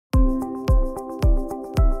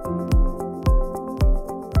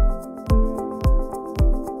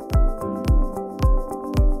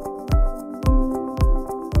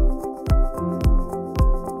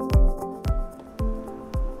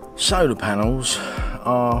solar panels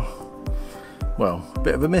are, well, a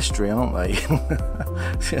bit of a mystery, aren't they?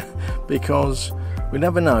 Because we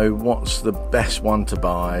never know what's the best one to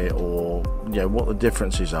buy, or what the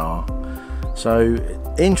differences are. So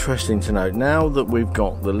interesting to note, now that we've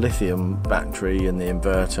got the lithium battery and the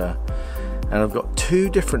inverter, and I've got two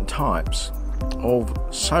different types of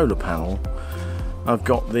solar panel. I've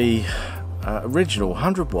got the original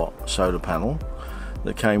 100 watt solar panel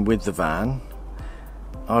that came with the van.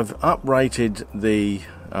 I've uprated the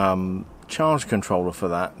charge controller for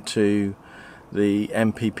that to the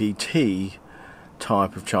MPPT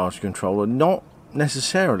type of charge controller, not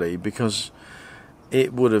necessarily because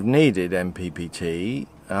it would have needed MPPT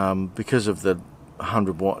because of the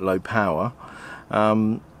 100 watt low power,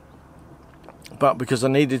 but because I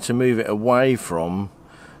needed to move it away from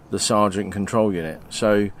the Sergeant control unit.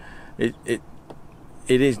 So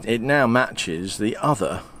it now matches the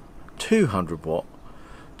other 200 watt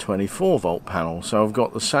 24 volt panel. So I've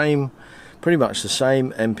got the same, pretty much the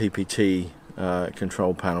same MPPT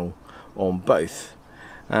control panel on both.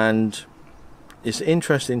 And it's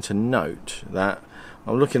interesting to note that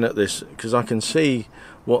I'm looking at this because I can see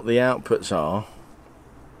what the outputs are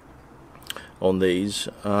on these.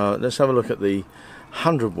 Let's have a look at the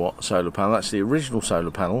 100 watt solar panel. That's the original solar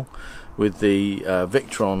panel with the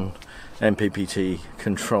Victron MPPT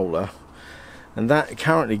controller, and that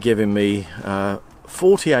currently giving me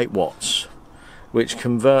 48 watts, which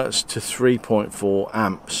converts to 3.4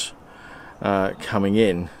 amps coming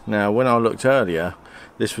in. Now when I looked earlier,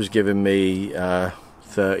 this was giving me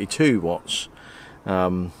 32 watts,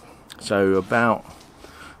 so about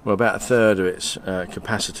a third of its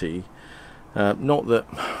capacity. Not that,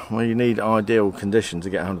 well, you need ideal conditions to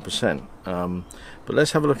get 100%, but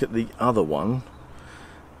let's have a look at the other one,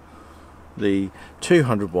 the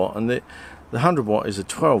 200 watt, and the 100 watt is a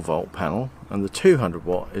 12 volt panel, and the 200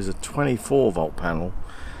 watt is a 24 volt panel,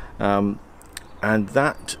 and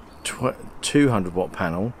that 200 watt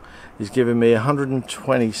panel is giving me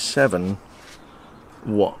 127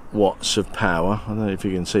 watts of power. I don't know if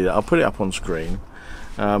you can see that. I'll put it up on screen.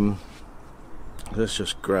 Let's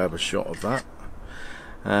just grab a shot of that.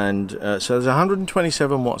 And so there's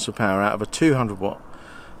 127 watts of power out of a 200 watt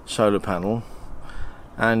solar panel,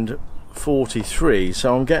 and 43,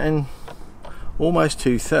 so I'm getting almost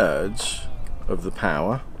 2/3 of the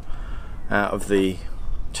power out of the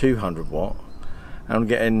 200 watt, and I'm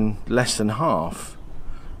getting less than half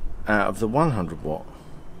out of the 100 watt.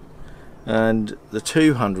 And the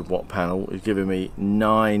 200 watt panel is giving me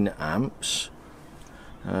 9 amps.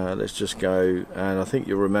 Let's just go, and I think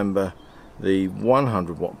you'll remember the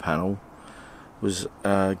 100 watt panel was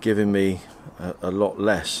giving me a lot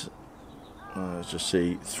less. Let's just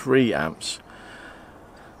see, 3 amps.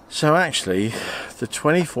 So actually the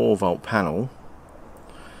 24 volt panel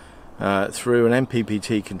through an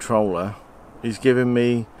MPPT controller is giving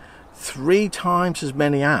me 3 times as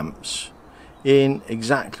many amps in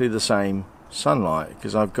exactly the same sunlight,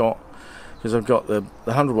 because I've got the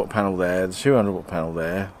 100 watt panel there, the 200 watt panel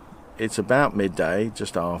there. It's about midday,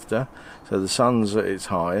 just after, so the sun's at its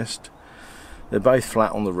highest. They're both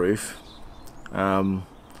flat on the roof.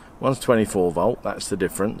 One's 24 volt, that's the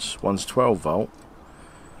difference. One's 12 volt.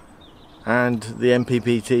 And the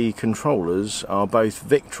MPPT controllers are both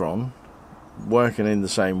Victron, working in the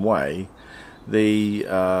same way. The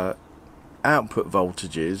output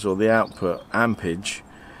voltages, or the output ampage,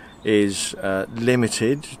 is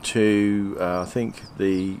limited to, I think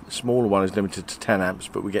the smaller one is limited to 10 amps,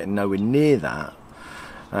 but we're getting nowhere near that.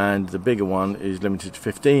 And the bigger one is limited to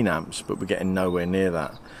 15 amps, but we're getting nowhere near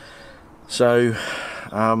that. So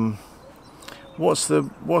what's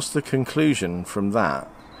the conclusion from that?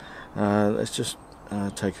 Let's just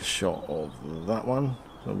take a shot of that one.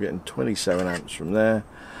 I'm getting 27 amps from there.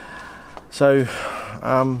 So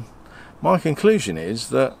my conclusion is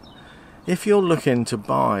that if you're looking to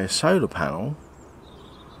buy a solar panel,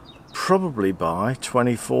 probably buy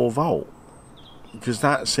 24 volt, because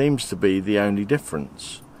that seems to be the only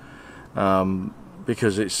difference.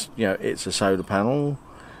 Because it's a solar panel,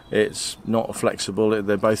 it's not flexible.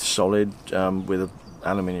 They're both solid with an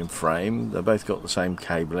aluminium frame. They've both got the same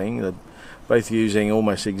cabling. They're both using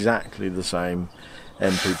almost exactly the same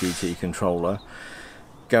MPPT controller,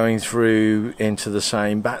 going through into the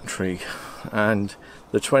same battery. And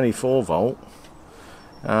the 24 volt,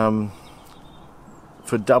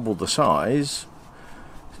 for double the size,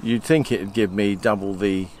 you'd think it'd give me double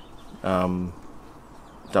the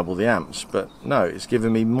amps, but no, it's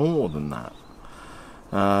giving me more than that.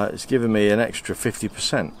 It's giving me an extra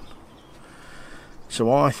 50%.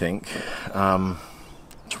 So I think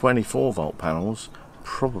 24 volt panels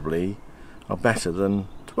probably are better than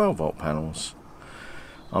 12 volt panels.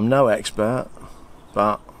 I'm no expert,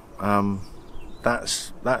 but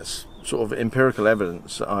that's sort of empirical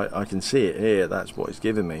evidence. I can see it here. That's what it's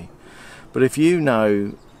given me. But if you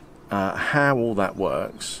know how all that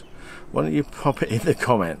works, why don't you pop it in the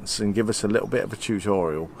comments and give us a little bit of a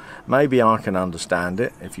tutorial. Maybe I can understand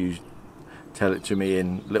it if you tell it to me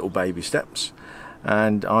in little baby steps,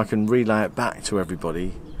 and I can relay it back to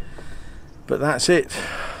everybody. But that's it.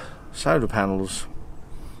 Solar panels,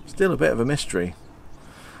 still a bit of a mystery.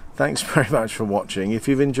 Thanks very much for watching. If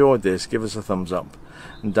you've enjoyed this, give us a thumbs up,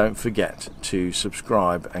 and don't forget to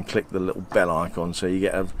subscribe and click the little bell icon so you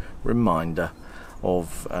get a reminder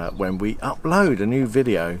of when we upload a new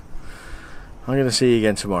video. I'm going to see you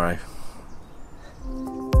again tomorrow.